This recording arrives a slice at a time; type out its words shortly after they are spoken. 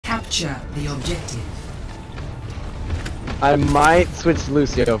Capture the objective. I might switch to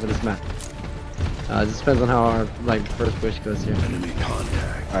Lucio for this map. It just depends on how our first push goes here. Enemy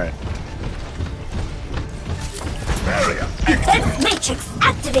contact. Alright. Defense matrix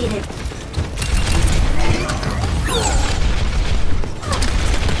activated.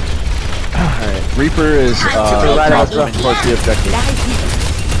 Alright. Reaper is right out towards the objective.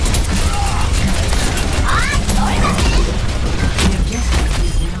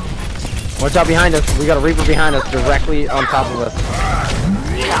 Watch out behind us. We got a Reaper behind us, directly on top of us.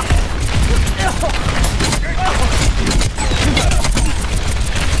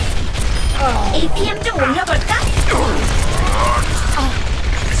 APM 좀 올려볼까?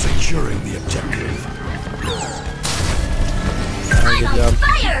 Securing the objective. Good job.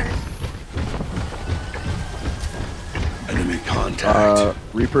 Fire! Enemy contact.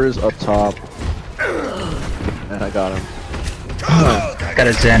 Reaper is up top. And I got him. Got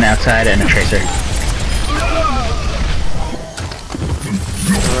a Zen outside and a Tracer.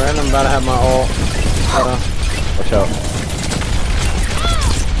 Alright, I'm about to have my ult. Watch out.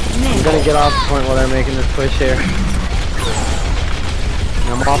 I'm gonna get off the point while they're making this push here.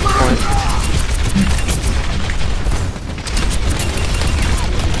 I'm off the point.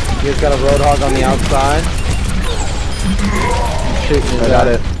 He's got a Roadhog on the outside. Shooting his I got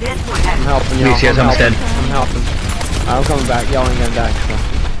it. I'm helping you. Lucio's almost dead. I'm helping. I'm coming back. Y'all ain't gonna die. So.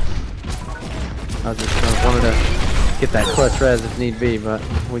 I was just wanted to get that clutch res if need be, but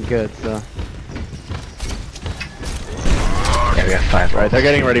we good. So. Yeah, we got 5. Alright, they're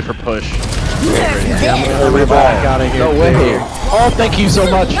getting ready for push. Yeah, I'm gonna hurry back out of here. No way. Oh, thank you so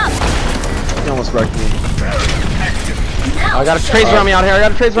much. He almost wrecked me. I got a tracer on me out here. I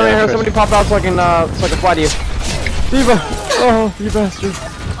got a tracer on me out here. Somebody pop out so I can fly to you. d.va! Oh, you bastard.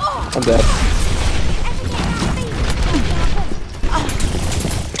 I'm dead.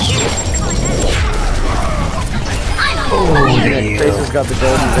 Oh, Yeah, Tracer's got the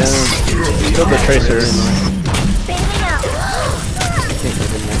golden zone. Killed the Tracer.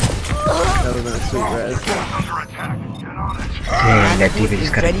 That would've been a sweet res. dang, that d.va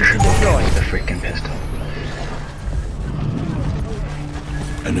just got a triple kill with the freaking pistol.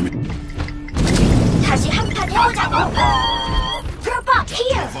 Enemy. 다시 한판 해보자고. Group up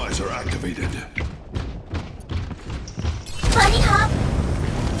here. Visor activated. Bunny hop.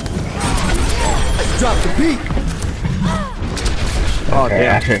 Drop the beat. Oh, Okay,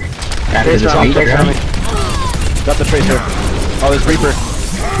 damn. after Tracer this on me, week, Tracer on me. Got the Tracer. Oh, there's Reaper.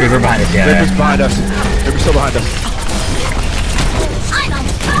 Reaper behind us, yeah. Reaper's behind us. Reaper's still behind us. I'm on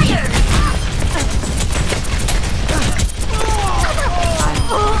fire.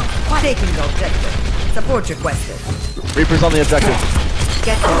 Taking the objective. Support requested. Reaper's on the objective.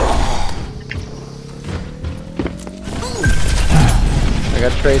 Get there. I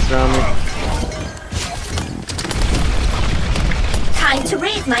got Tracer on me. Time to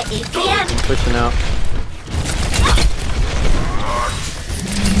raise my APM. I'm pushing out.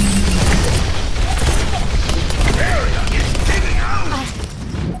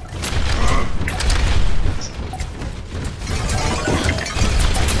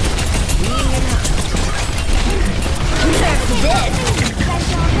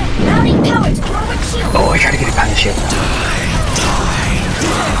 Routing power to forward shield. Oh, I tried to get it behind the shield.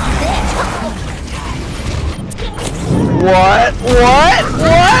 What?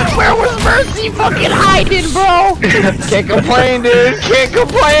 Where was Mercy fucking hiding, bro? Can't complain, dude. Can't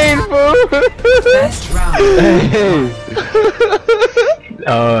complain, boo. First round. Hey.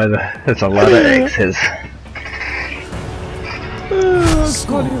 Oh, that's a lot of X's.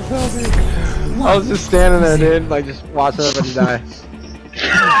 I was just standing there, dude, like just watching everybody die.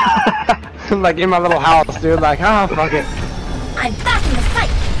 Like in my little house, dude, like, ah, fuck it. I'm back in the fight.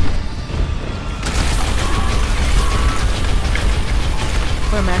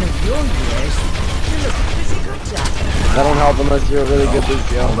 For a man of your years, you look pretty good, Jack. That don't help unless you're a really good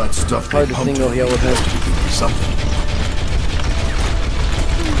Lucio. All that stuff Hard they to pumped single in heal with him. to give you something.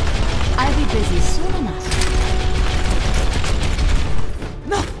 I'll be busy soon enough.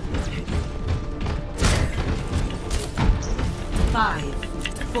 5,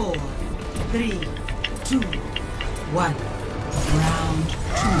 4, 3, 2, 1. Round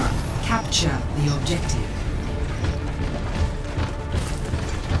 2. Capture the objective.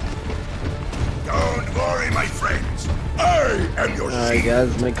 Don't worry, my friends. I am your Alright, guys,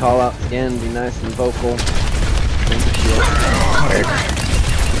 let me call out again, be nice and vocal.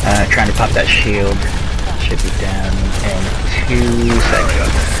 Trying to pop that shield. Should be down in 2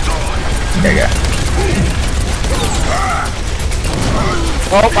 seconds. There you go.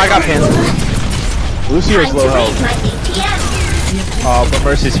 Oh, I got pinned. Lucio's Time low to raise health. my APM. Oh, but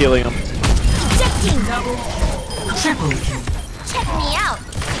Mercy's healing him. Ejecting. Triple kill. Check me out.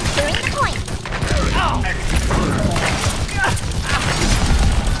 Securing the point.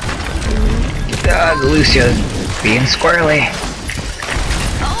 Lucia's being squirrely.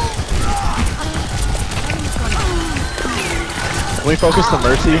 Can we focus the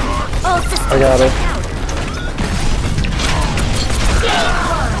Mercy? All systems I got it.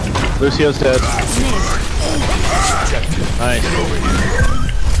 Lucio's dead. Nice.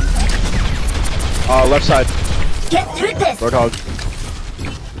 Left side. Get through this. Roadhog.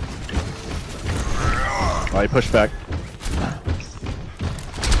 Oh, he pushed back.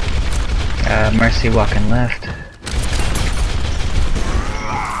 Mercy walking left.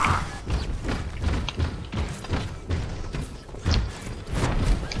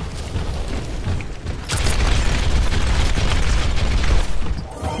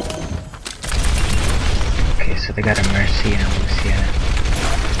 Okay, so they got a Mercy and a Lucia.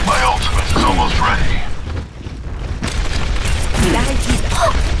 My ultimate is almost ready.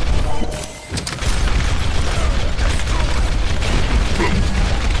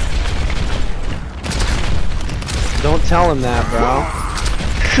 Don't tell him that, bro.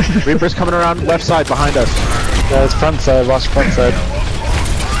 Reaper's coming around left side behind us. Yeah, it's front side. Watch front side.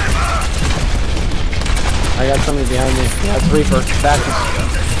 I got somebody behind me. Yeah, it's Reaper. Back.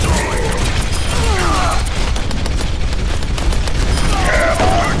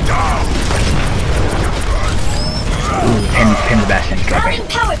 Pin the Bastion. Routing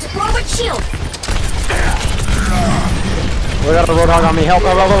power to forward shield. We got a Roadhog on me. Help,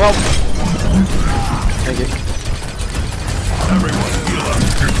 help, help, help, help. Thank you.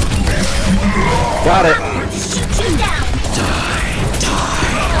 Got it. Shoot you down.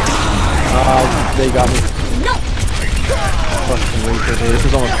 They got me. No. Fucking Reaper, dude. This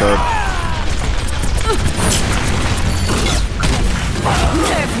is almost dead.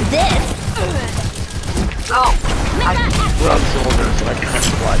 Nerf this. Oh. We're on soldier, so I can't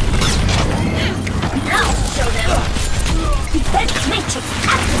fly. Now show them. Defense matrix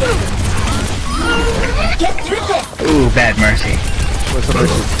activated. Get through this. Ooh, bad Mercy. What's the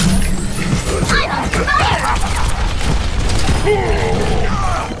Mercy? I'm on fire.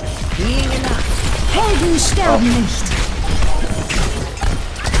 Helden sterben nicht.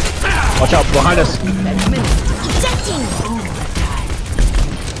 Watch out, behind us. Ejecting.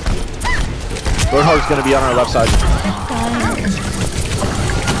 Roadhog's gonna be on our left side.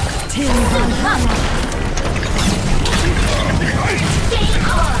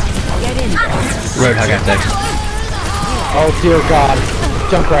 Roadhog got dead. Oh dear God.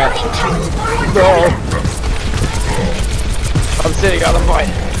 Junkrat. No. I'm sitting on the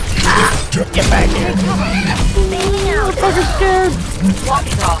point. Get back here. I'm fucking scared.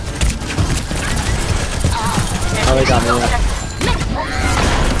 Oh, they got me.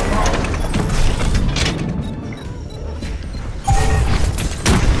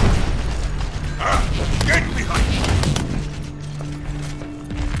 Get behind me.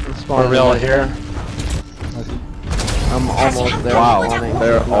 Spawn real here. I'm almost there. Wow, Spawning.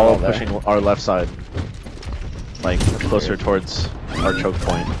 they're all there. pushing our left side. Like, closer towards our choke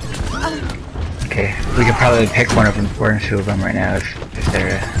point. Okay, we could probably pick one of them, one or two of them right now if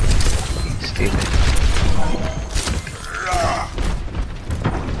they're stupid.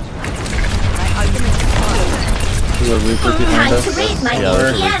 There's a Reaper behind Time us. to raise my Yeah,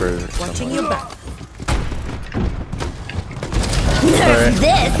 there's a APM. Reaper. Watching your back. Nerf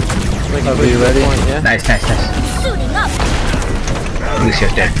this. Are you ready? Yeah. Nice, nice, nice. Suiting up.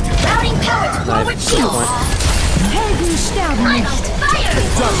 Lucio's dead. Routing power to forward shield. Helden sterben I'm on nicht. fire.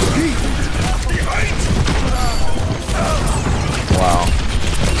 Wow.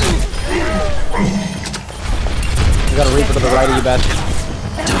 You got a Reaper to the right of you, Beth.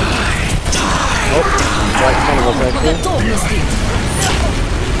 Oh, right in front of us, actually.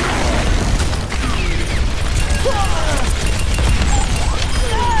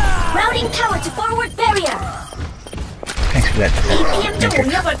 Routing power to forward barrier. Thanks for that. APM to Matrix.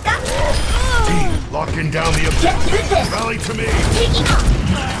 never got. Team, locking down the Get objective. through this. Rally to me. Taking up.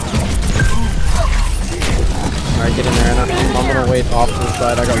 Alright, get in there, and I'm gonna wait off to the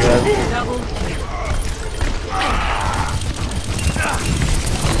side. I got red.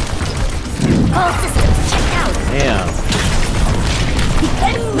 All systems checked out. Damn.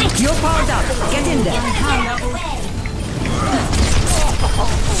 Defense matrix. You're powered up. Get in there.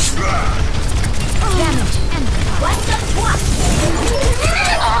 Damage and what's the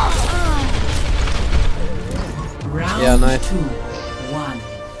Round Yeah, nice. 2, 1.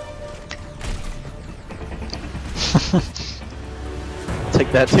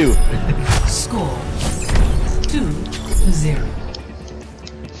 Take that too. Score 2-0.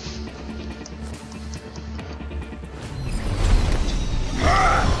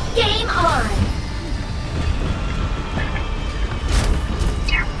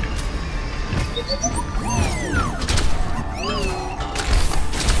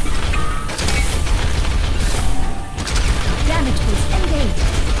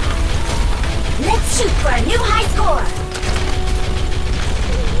 for a new high score.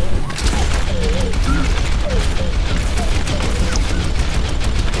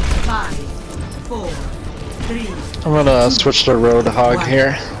 5, 4, 3. I'm gonna switch to Roadhog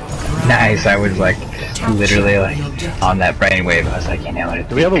here. Nice, I was like, literally like, on that brainwave. I was like, you know what?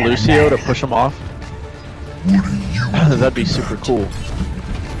 Do we have a Lucio to push him off? That'd be super cool.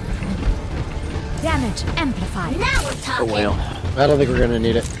 Damage amplified. Now we're A talking. whale. I don't think we're gonna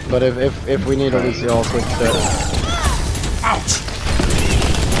need it, but if we need a Lucio, I'll switch to it. Out!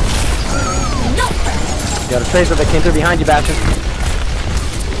 You got a tracer that came through behind you, bastard.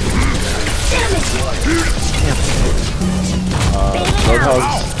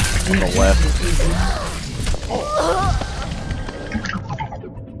 Roadhog's on the left.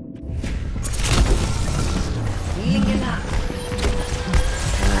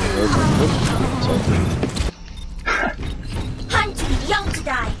 Time to be young to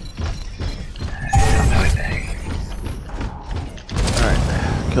die.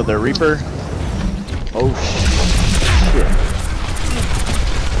 Alright. Killed their Reaper. Oh shit.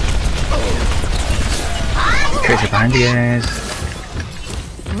 Tracer behind you guys.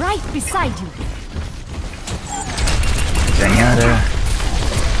 Right beside you. Zenyatta.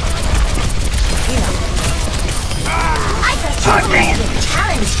 I got Oh, dang it.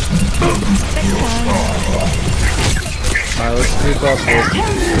 challenge. Alright, let's sweep up here.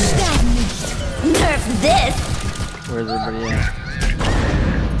 Nerf this. Where's everybody at?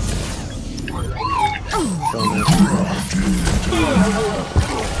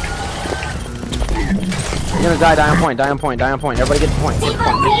 You're gonna die on point, die on point, die on point. Everybody get the point, get the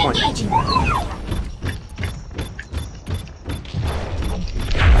point, get the point. Re-engaging.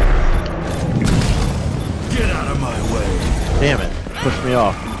 Get out of my way! Damn it. Pushed me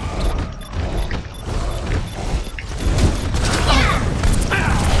off.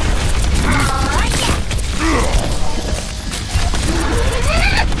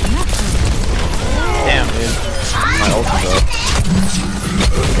 Damn, dude. My ulti's up.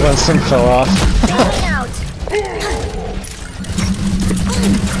 Winston fell off. Going out.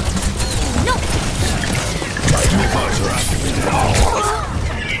 No.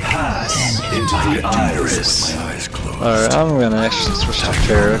 Into the iris. My eyes closed. Alright, I'm gonna actually switch to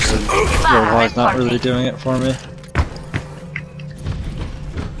Pharah because Roadhog's not really doing it for me.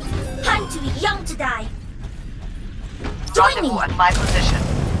 Time to be young to die. Join me. At my position.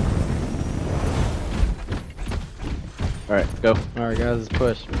 Alright, go. Alright guys, let's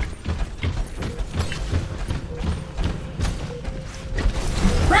push.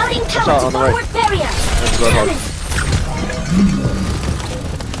 Routing out power to on the right. forward barrier. Roadhog.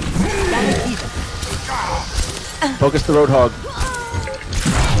 Focus the Roadhog.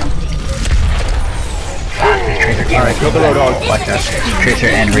 Tracer Alright, kill the Roadhog. Watch out. Tracer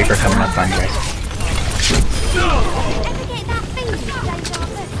and Reaper coming up on you guys.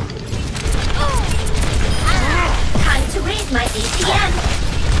 Time to raise my APM.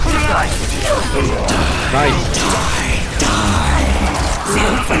 Nice.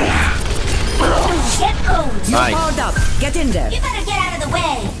 Get owned. Nice. Hold up. Get in there. You better get out of the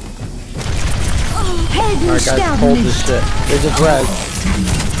way. Alright guys, hold this shit. They just res.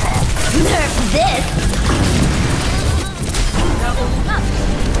 Nerf this.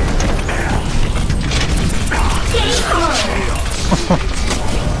 Game on.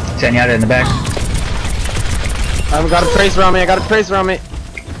 Zenyatta in the back. I've got a tracer on me, I got a tracer on me.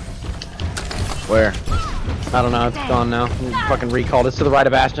 Where? I don't know, it's gone now. Fucking recalled. It's to the right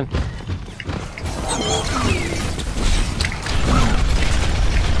of Bastion.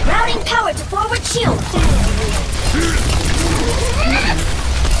 Routing power to forward shield.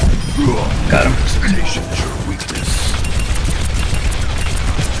 Got him. Hesitation is your weakness.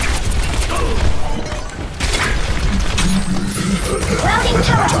 Routing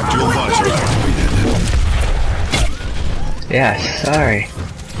power to forward barrier. Yeah, sorry.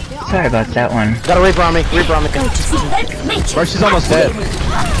 Sorry about that one. Got a Reaper on me, Reaper on me. Let's make it. Mercy's almost dead.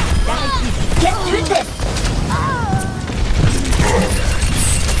 Get through this.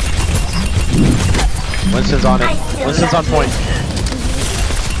 Winston's on it. Winston's on point.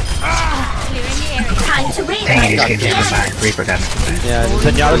 Time to raise Dang my it, he's getting hit from APM. behind. Reaper got him. Yeah,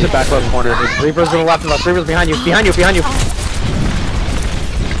 Zenyatta's in back left corner. Reaper's to the left of us, Reaper's behind you, behind you, behind you.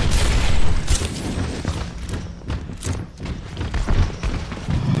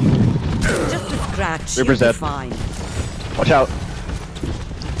 Just a scratch. Reaper's You'll dead. be fine. Watch out.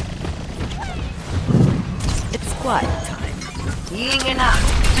 It's quiet time. Healing enough.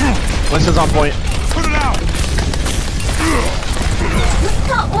 Winston's on point. Put it out! We've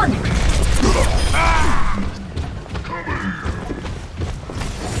got one.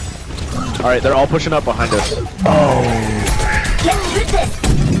 Alright, they're all pushing up behind us. Oh. Get through this.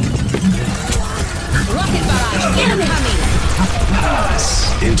 Rocket barrage incoming.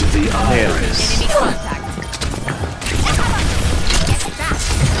 Pass into the iris. Enemy contact.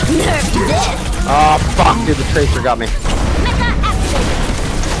 Nerf this. Oh fuck, dude, the tracer got me. Mecha activated.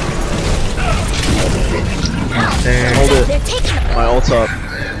 Hold it. They're taking a My ult's up.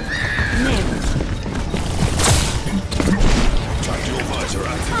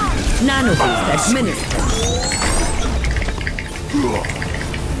 Nanoboost administered.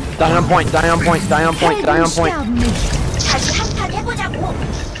 Die on point, die on point, die on point, die on point. 다시 한판 해보자고.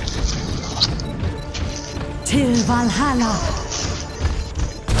 Till Valhalla.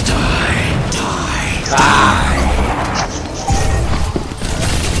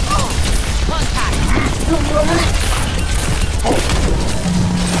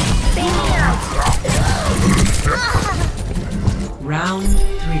 Round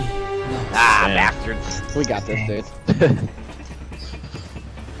 3. Ah, Yeah. bastards. We got this, dude.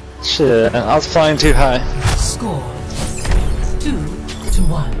 Shit, I was flying too high. Score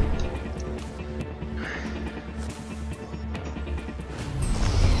 2-1.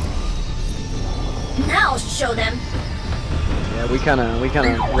 Now show them. Yeah, we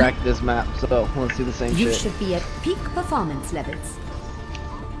kinda wrecked this map, so let's do the same You shit. should be at peak performance levels.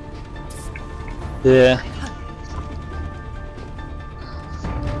 Yeah.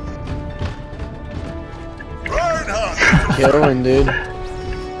 Reinhardt! Killing, dude.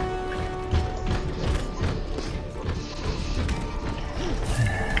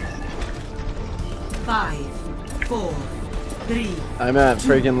 Five, four, three, I'm at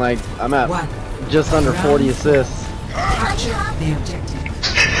freaking like, I'm at 1. just under 40 assists. Capture the objective.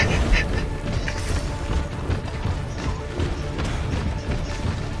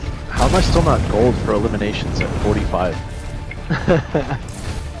 How am I still not gold for eliminations at 45?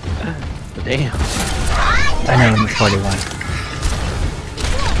 Damn. I know I'm 41.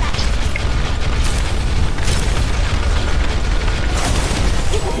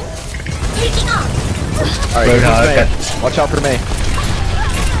 Taking off. Alright, Roadhog, here's May. got- Watch out for May.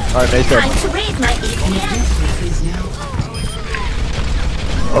 Alright, May's dead. Time to raise my APM.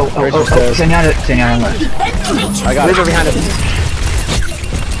 Oh, Zenyatta left. Defense matrix. I got it. Behind us.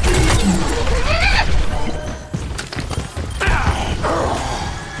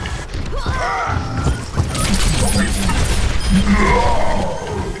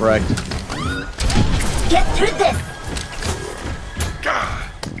 Correct. Get through this.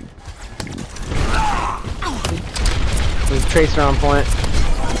 There's a tracer on point.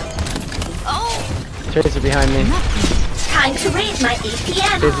 Tracer behind me. Time to raise my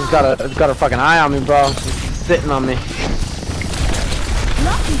APM. Tracer's got a fucking eye on me, bro. It's sitting on me.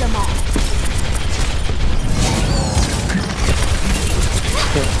 Blocking them all.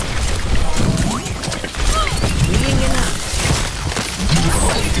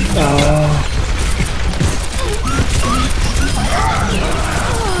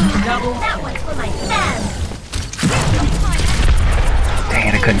 That one's for my fam. Dang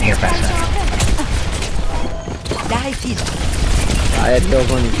it, I couldn't hear fast enough. I had kills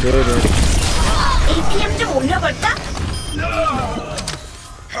when you should. APM 좀 올려볼까?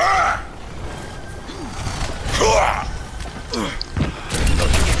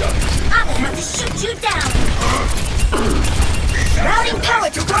 I'm about to shoot you down. Routing power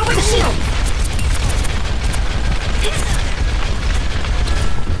to throw a shield.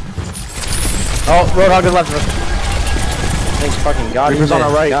 Oh, Roadhog is left of us. Thanks fucking God. Reaper's he's on dead.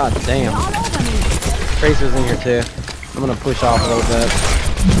 our right. God damn. Tracer's in here too. I'm gonna push off a little bit.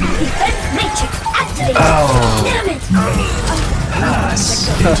 Defense matrix activated. Oh. Damn it. Pass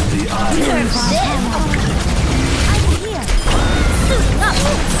into the iris. Suiting up.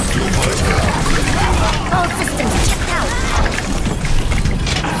 All systems checked out.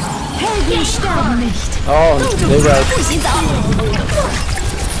 Helden sterben nicht. Oh, they right.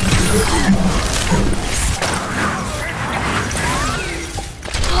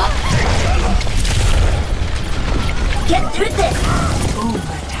 Get through this.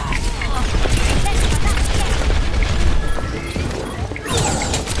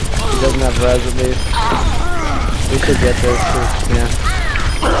 He doesn't have res at least. We should get this. Yeah.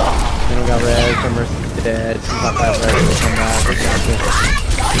 We don't got res. Summer's dead. She's not that res. We'll come back. We got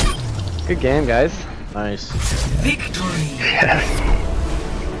this. Good game, guys. Nice. Victory.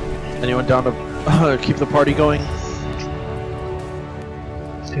 Anyone down to keep the party going?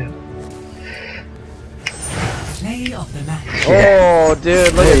 Play of the match. Oh,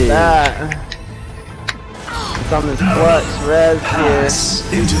 dude, look at that. It's on this clutch res here.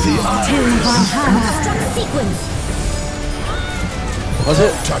 Pass into the iris. Construct sequence. Was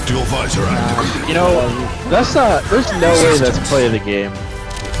it? Tactical visor active. You know, that's not. There's no way that's play of the game.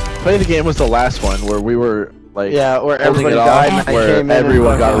 Play of the game was the last one where we were like, Yeah, where holding everybody it died off, and I where came in and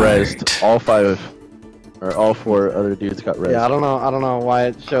everyone got fucking- rezzed. All 5 or all 4 other dudes got rezzed. Yeah, I don't know why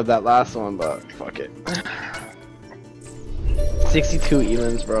it showed that last one, but fuck it. 62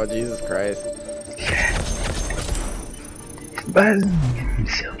 elims, bro. Jesus Christ. But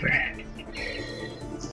silver.